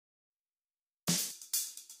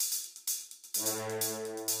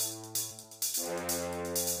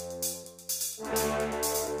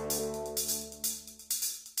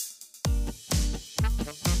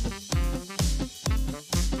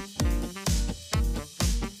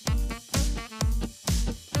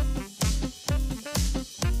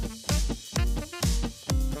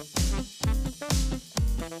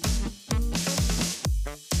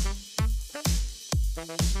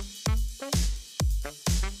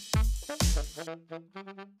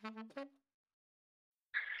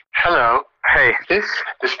Hello. Hey. This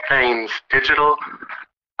thing's digital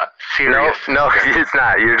serious. No, it's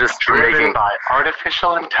not. You're just driven making by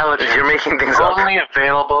artificial intelligence. You're making things up. Only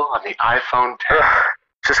available on the iPhone 10.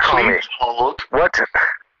 Just call me. Please hold. What?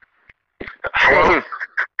 Hello?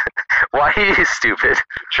 Why are you stupid?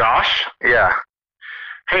 Josh? Yeah.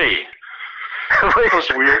 Hey. Wait. It was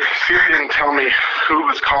weird. Siri didn't tell me who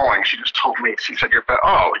was calling. She just told me. She said, your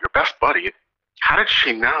best buddy. How did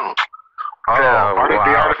she know? Oh, wow.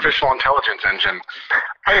 The artificial intelligence engine.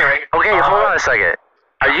 Anyway. Okay, hold on a second.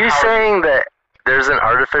 Are you saying that there's an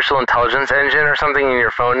artificial intelligence engine or something in your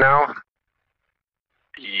phone now?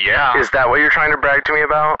 Yeah. Is that what you're trying to brag to me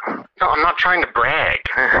about? No, I'm not trying to brag.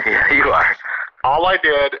 Yeah, you are. All I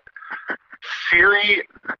did, Siri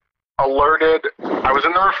alerted, I was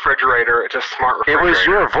in the refrigerator. It's a smart refrigerator. It was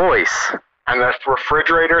your voice. And the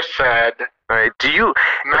refrigerator said, all right, did you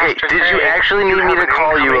actually need me to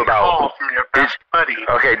call you about? Call from your best buddy.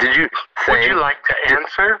 Okay, would you like to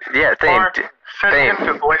answer? Yeah, or send him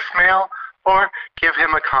to voicemail, or give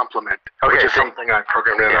him a compliment, which is something I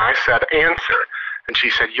programmed in. And I said, answer. And she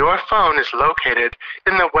said, your phone is located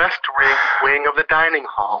in the west wing of the dining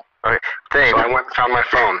hall. Okay, so I went and found my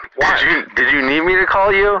phone. Why? Did you need me to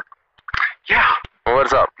call you? Yeah. Well,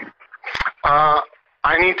 what's up?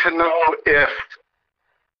 I need to know if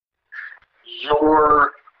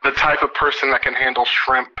you're the type of person that can handle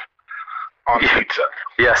shrimp on pizza.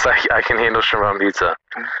 Yes, I can handle shrimp on pizza.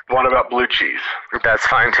 What about blue cheese? That's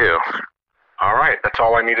fine too. All right, that's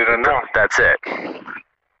all I needed to know. That's it.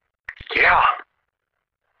 Yeah.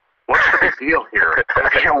 What's the big deal here? I'm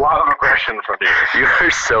getting a lot of aggression from you. You are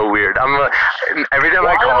so weird. Every time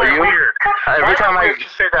I call you, every time I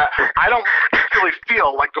say that, I don't particularly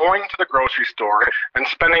feel like going to the grocery store and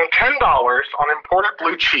spending $10 on imported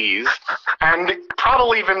blue cheese, and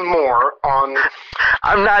probably even more on.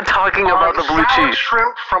 I'm not talking about the blue cheese.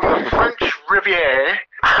 Shrimp from the French Riviera.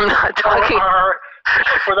 I'm not talking.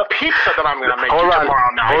 For the pizza that I'm going to make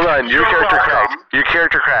tomorrow night. Hold on, your character cracked. Your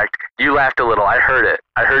character cracked. You laughed a little. I heard it.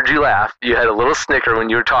 I heard you laugh. You had a little snicker when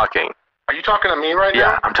you were talking. Are you talking to me right now?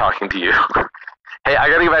 Yeah, I'm talking to you. Hey, I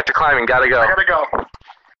gotta get back to climbing. Gotta go. I gotta go.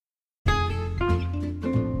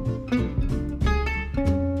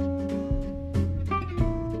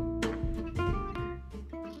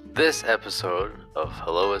 This episode of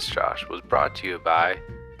Hello, It's Josh was brought to you by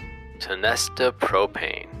Tonesta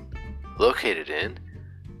Propane, located in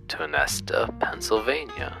Tonesta,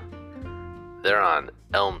 Pennsylvania. They're on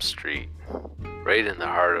Elm Street, right in the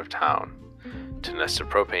heart of town. Tonesta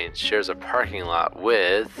Propane shares a parking lot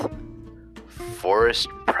with Forest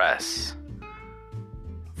Press.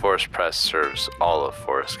 Forest Press serves all of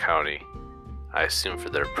Forest County, I assume for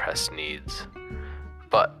their press needs.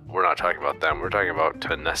 But we're not talking about them. We're talking about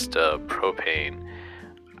Tonesta Propane.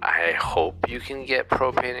 I hope you can get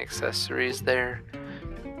propane accessories there,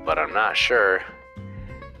 but I'm not sure.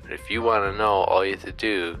 But if you want to know, all you have to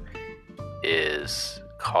do is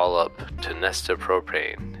call up Tonesta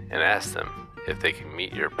Propane and ask them if they can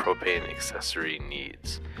meet your propane accessory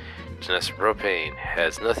needs. Tonesta Propane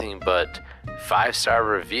has nothing but 5-star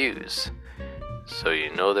reviews, so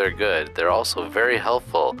you know they're good. They're also very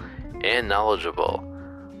helpful and knowledgeable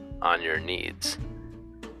on your needs.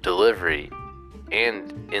 Delivery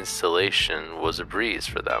and installation was a breeze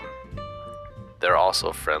for them. They're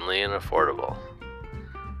also friendly and affordable.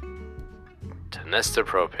 Tonesta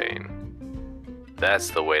Propane.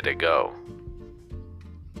 That's the way to go.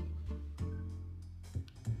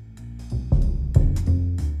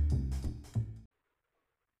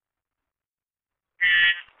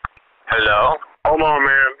 Hello? Hold on,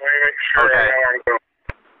 man. Let me make sure I know where I'm going.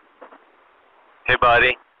 Hey,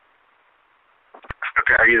 buddy.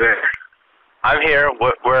 Okay, are you there? I'm here.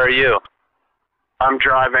 Where are you? I'm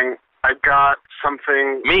driving. I got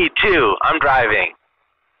something. Me too. I'm driving.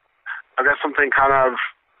 I got something kind of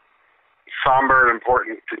somber and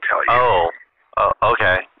important to tell you. Oh,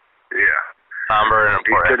 okay. Yeah. Somber and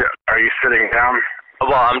important. Are you sitting down?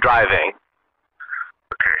 Well, I'm driving.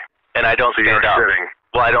 Okay. And I don't stand up. Sitting.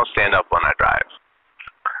 Well, I don't stand up when I drive.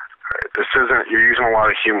 Right. This isn't. You're using a lot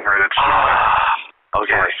of humor. That's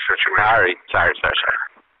okay. Situation. Sorry.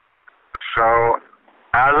 So,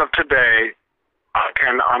 as of today,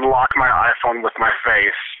 can unlock my iPhone with my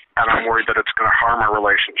face, and I'm worried that it's going to harm our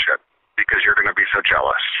relationship because you're going to be so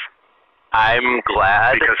jealous. I'm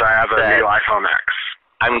glad because I have a new iPhone X.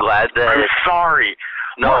 I'm glad that... I'm sorry.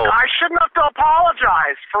 No. Look, I shouldn't have to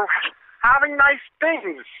apologize for having nice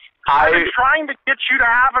things. I've been trying to get you to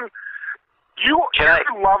have your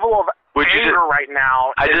level of anger right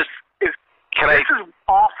now is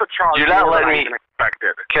off the charts. You're not letting me... Expect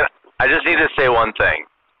it. I just need to say one thing.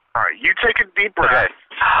 All right, you take a deep breath. Okay.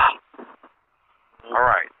 All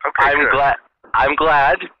right. Okay. I'm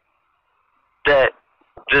glad that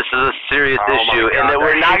this is a serious issue, and that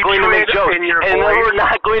we're not going to make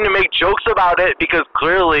jokes, about it because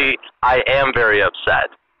clearly I am very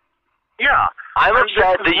upset. Yeah. I'm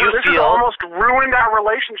upset that you this feel... Has almost ruined our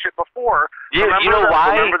relationship before. You know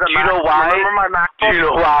why? Do you know why?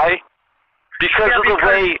 Because of the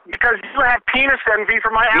way... Because you have penis envy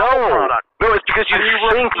for my Apple product. No, it's because you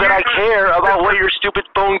think that I care about what your stupid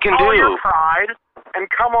phone can do. Your pride and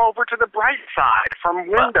come over to the bright side from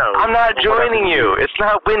Windows. I'm not joining you. It's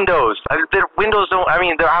not Windows. Windows don't... I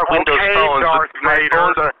mean, there are Windows phones. Darth my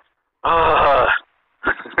phones are...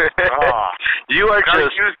 You are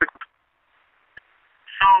just...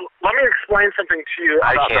 So, let me explain something to you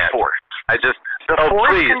about the Force.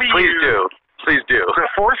 Please do. The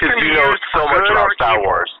Force can be used so much about Star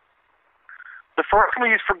Wars. The Force can be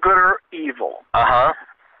used for good or evil. Uh-huh.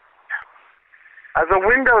 As a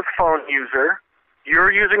Windows phone user,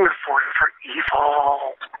 you're using the Force for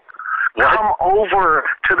evil. What? Come over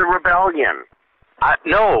to the rebellion.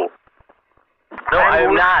 No,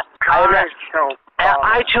 I'm not.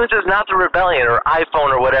 iTunes is not the rebellion or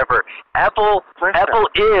iPhone or whatever. Apple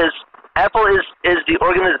is the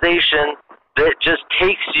organization that just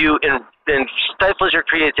takes you and stifles your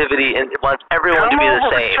creativity and wants everyone to be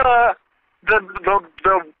the same.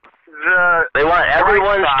 They want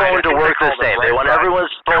everyone's phone to work the same. They want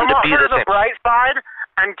everyone's phone to be the same. Come over to the bright side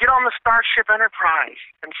and get on the Starship Enterprise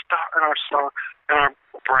and start in our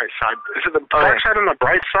bright side. Is it the dark side and the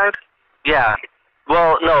bright side? Yeah.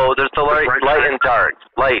 Well, no, there's the light and dark.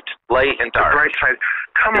 Light and dark. The bright side.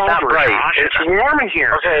 Come over, not bright. Josh. It's warm in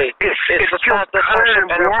here. Okay. It's not the Starship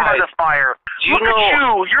Enterprise. Warm by the fire. Look at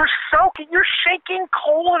you. You're soaking. You're shaking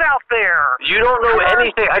cold out there. You don't know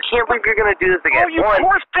anything. I can't believe you're going to do this again. Oh, you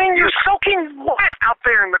poor thing. You're soaking wet out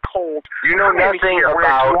there in the cold. You know nothing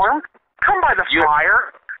about... Warm. Come by the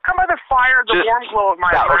fire. Come by the fire, the warm glow of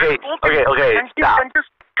my heart. Okay. Stop. And just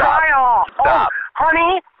dry off. Stop. Oh,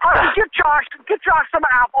 honey, get Josh some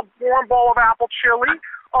warm bowl of apple chili.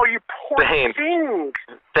 Oh, you poor thing.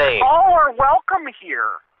 Thane. All are welcome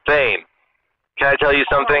here. Thane, can I tell you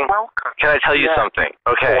something? Can I tell you something?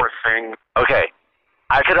 Okay. Poor thing. Okay.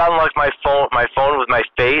 I could unlock my phone with my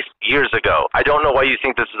face years ago. I don't know why you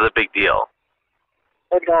think this is a big deal.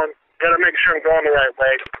 Hold on. Gotta make sure I'm going the right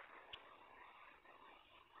way.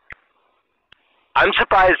 I'm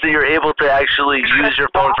surprised that you're able to actually use your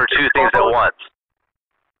phone for two things at once.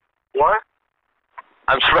 What?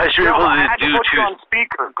 I'm surprised you're able to do two. You on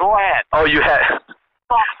speaker. Go ahead. Oh, you had.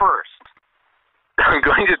 Talk first. I'm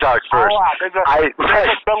going to talk first. There's a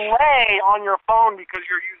delay on your phone because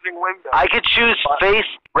you're using Windows. I could choose face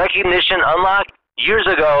recognition unlock years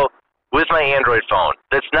ago with my Android phone.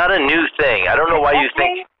 That's not a new thing. I don't know why you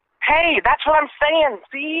think... Hey, that's what I'm saying.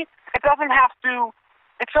 See? It doesn't have to...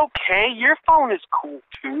 It's okay. Your phone is cool,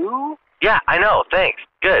 too. Yeah, I know. Thanks.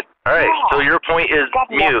 Good. All right. Yeah. So your point is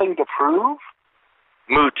mute. Nothing to prove.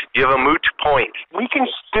 Moot. You have a moot point. We can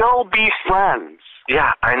still be friends.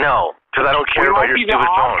 Yeah, I know. Because I don't care about your stupid phone. We might be the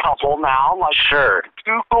odd couple now. Like, sure.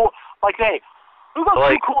 Two cool... Like, hey, who's those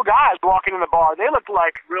two cool guys walking in the bar? They look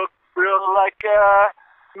like real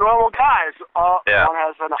normal guys. Yeah.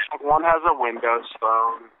 One has a Windows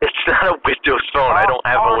phone. It's not a Windows phone. I don't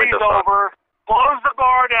have a Windows phone. Over. Close the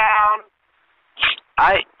bar down.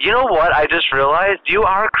 You know what? I just realized you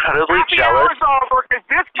are incredibly jealous.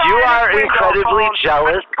 You are incredibly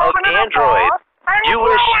jealous of Android. You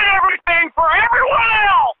wish everything for everyone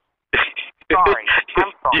else. Sorry.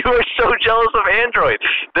 You are so jealous of Android.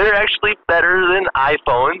 They're actually better than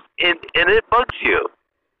iPhones, and it bugs you.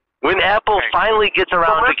 When Apple finally gets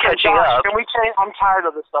around to catching up... Can we change? I'm tired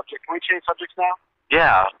of this subject. Can we change subjects now?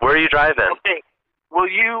 Yeah. Where are you driving? Okay.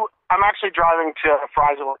 I'm actually driving to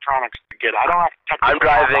Fry's Electronics to get it. I don't have to check I'm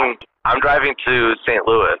driving to St.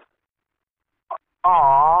 Louis.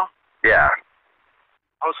 Aww. Yeah.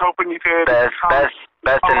 I was hoping you could... Beth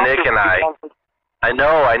and Nick and I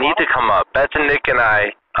know, I need to come up. Beth and Nick and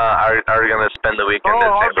I are going to spend the weekend in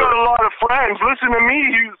St. Louis. I've got a lot of friends. Listen to me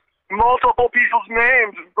use multiple people's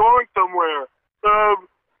names and going somewhere.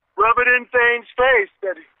 Rub it in Thane's face.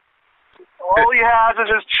 All he has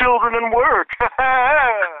is his children and work.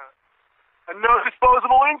 And no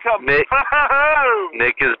disposable income.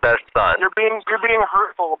 Nick is best son. You're being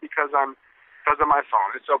hurtful because of my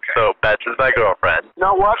phone. It's okay. So Bets is my girlfriend. You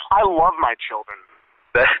know what? I love my children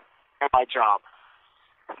and my job.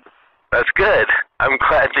 That's good. I'm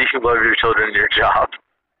glad that you love your children and your job.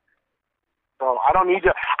 So I don't need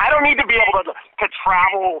to be able to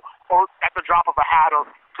travel or at the drop of a hat or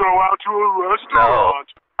go out to a restaurant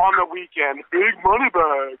on the weekend. Big money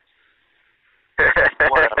bags.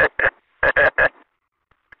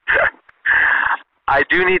 I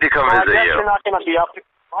do need to come visit I guess you. You're not going to be up to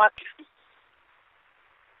what?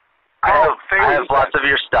 I have lots of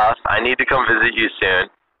your stuff. I need to come visit you soon.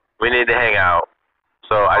 We need to hang out.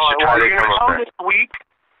 So I should try to come over. Are you going to come this week?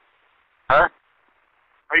 Huh?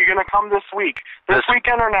 Are you going to come this week? This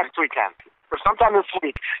weekend or next weekend? Or sometime this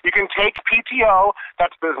week. You can take PTO.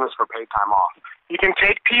 That's business for paid time off. You can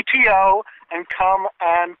take PTO and come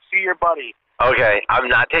and see your buddy. Okay, I'm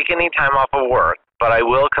not taking any time off of work, but I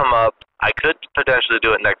will come up. I could potentially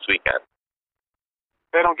do it next weekend.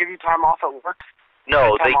 They don't give you time off at work?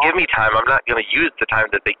 No, they give me time. I'm not going to use the time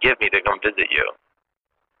that they give me to come visit you.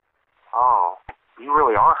 Oh, you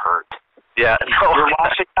really are hurt. Yeah, no. You're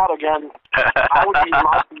lashing out again. I would use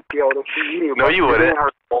my PTO to see you. No, you wouldn't.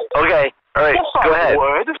 Okay, all right, yes, go ahead.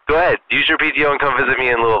 Would. Go ahead. Use your PTO and come visit me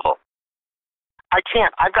in Louisville. I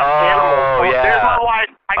can't. I've got animals. Oh, yeah. There's my wife.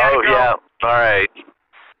 I gotta go. Yeah. All right.